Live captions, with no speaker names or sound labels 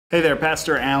Hey there,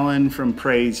 Pastor Alan from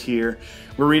Praise here.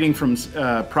 We're reading from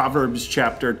Proverbs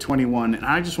chapter 21, and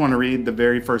I just want to read the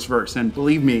very first verse. And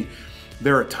believe me,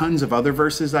 there are tons of other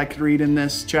verses I could read in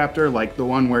this chapter, like the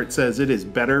one where it says, "It is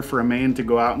better for a man to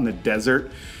go out in the desert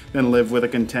than live with a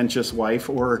contentious wife,"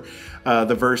 or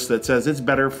the verse that says, "It's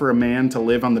better for a man to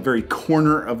live on the very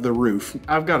corner of the roof."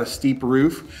 I've got a steep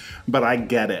roof, but I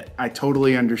get it. I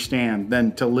totally understand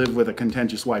than to live with a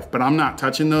contentious wife. But I'm not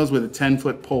touching those with a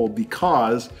 10-foot pole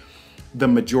because the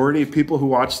majority of people who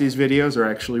watch these videos are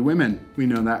actually women. We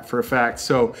know that for a fact.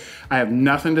 So I have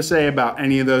nothing to say about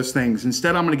any of those things.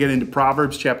 Instead, I'm going to get into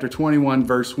Proverbs chapter 21,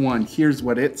 verse 1. Here's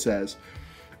what it says.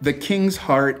 "The king's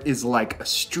heart is like a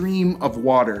stream of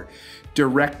water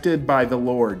directed by the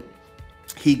Lord.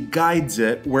 He guides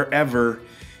it wherever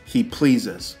he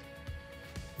pleases."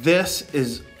 This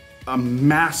is a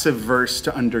massive verse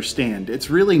to understand. It's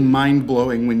really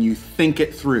mind-blowing when you think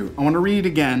it through. I want to read it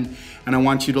again, and I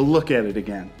want you to look at it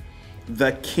again.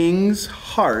 "The king's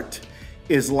heart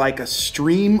is like a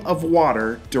stream of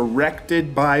water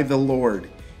directed by the Lord.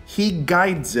 He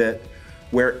guides it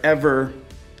wherever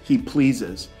he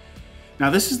pleases."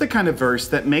 Now, this is the kind of verse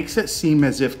that makes it seem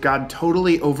as if God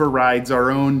totally overrides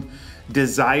our own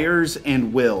desires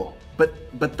and will.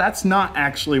 But that's not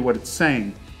actually what it's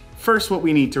saying. First, what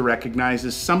we need to recognize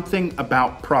is something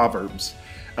about Proverbs,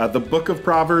 the book of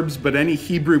Proverbs, but any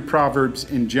Hebrew Proverbs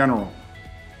in general.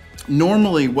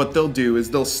 Normally, what they'll do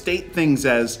is they'll state things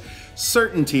as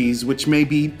certainties, which may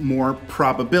be more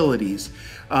probabilities.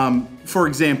 For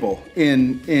example,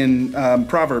 in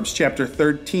Proverbs chapter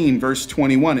 13, verse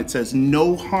 21, it says,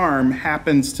 "No harm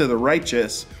happens to the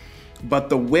righteous, but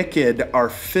the wicked are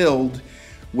filled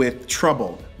with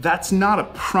trouble." That's not a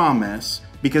promise,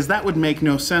 because that would make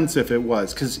no sense if it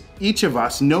was, because each of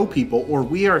us know people, or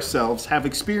we ourselves have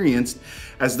experienced,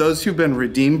 as those who've been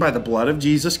redeemed by the blood of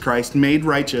Jesus Christ, made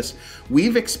righteous,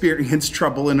 we've experienced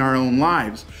trouble in our own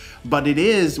lives. But it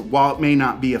is, while it may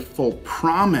not be a full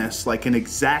promise, like an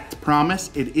exact promise,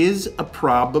 it is a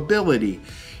probability.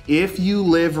 If you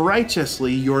live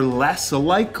righteously, you're less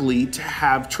likely to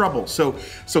have trouble. So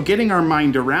getting our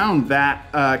mind around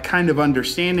that kind of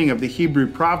understanding of the Hebrew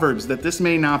Proverbs, that this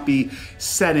may not be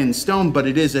set in stone, but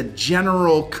it is a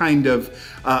general kind of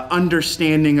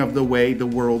understanding of the way the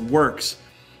world works.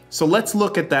 So let's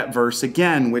look at that verse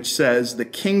again, which says, "The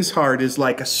king's heart is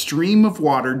like a stream of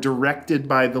water directed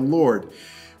by the Lord."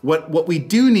 What we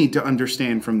do need to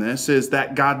understand from this is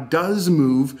that God does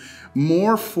move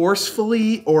more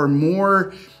forcefully or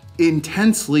more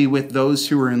intensely with those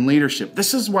who are in leadership.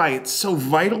 This is why it's so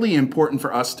vitally important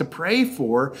for us to pray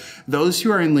for those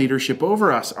who are in leadership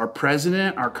over us, our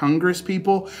president, our Congress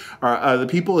people, the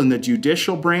people in the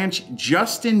judicial branch.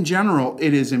 Just in general,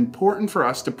 it is important for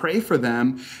us to pray for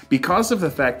them because of the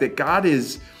fact that God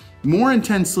is more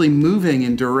intensely moving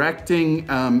and directing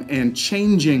and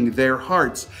changing their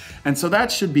hearts. And so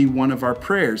that should be one of our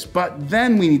prayers. But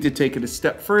then we need to take it a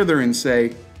step further and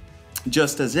say,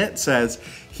 just as it says,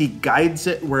 he guides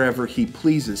it wherever he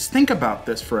pleases. Think about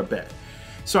this for a bit.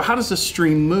 So how does a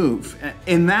stream move?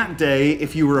 In that day,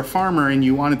 if you were a farmer and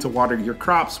you wanted to water your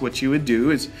crops, what you would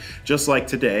do is, just like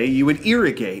today, you would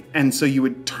irrigate. And so you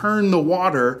would turn the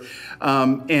water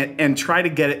and try to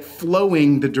get it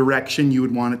flowing the direction you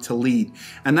would want it to lead.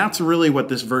 And that's really what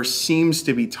this verse seems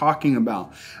to be talking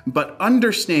about. But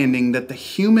understanding that the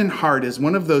human heart is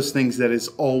one of those things that is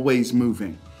always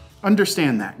moving.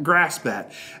 Understand that, grasp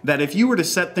that if you were to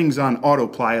set things on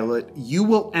autopilot, you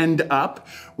will end up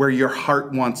where your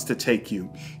heart wants to take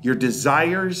you. Your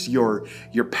desires, your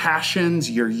passions,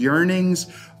 your yearnings,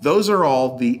 those are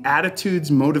all the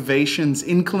attitudes, motivations,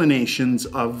 inclinations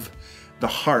of the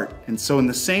heart. And so in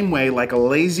the same way, like a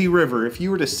lazy river, if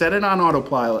you were to set it on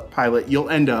autopilot,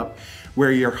 you'll end up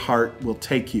where your heart will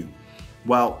take you.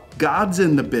 Well, God's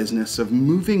in the business of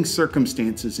moving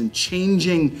circumstances and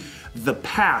changing the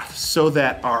path so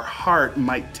that our heart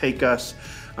might take us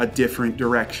a different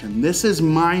direction. This is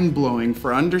mind-blowing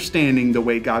for understanding the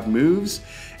way God moves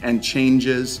and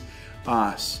changes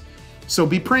us. So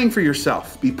be praying for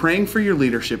yourself, be praying for your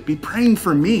leadership, be praying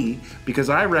for me, because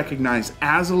I recognize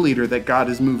as a leader that God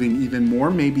is moving even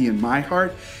more maybe in my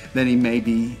heart than he may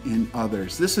be in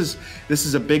others. This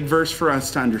is a big verse for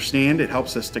us to understand. It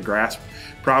helps us to grasp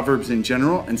Proverbs in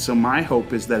general. And so my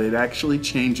hope is that it actually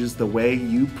changes the way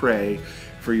you pray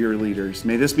for your leaders.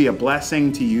 May this be a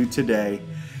blessing to you today.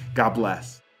 God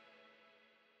bless.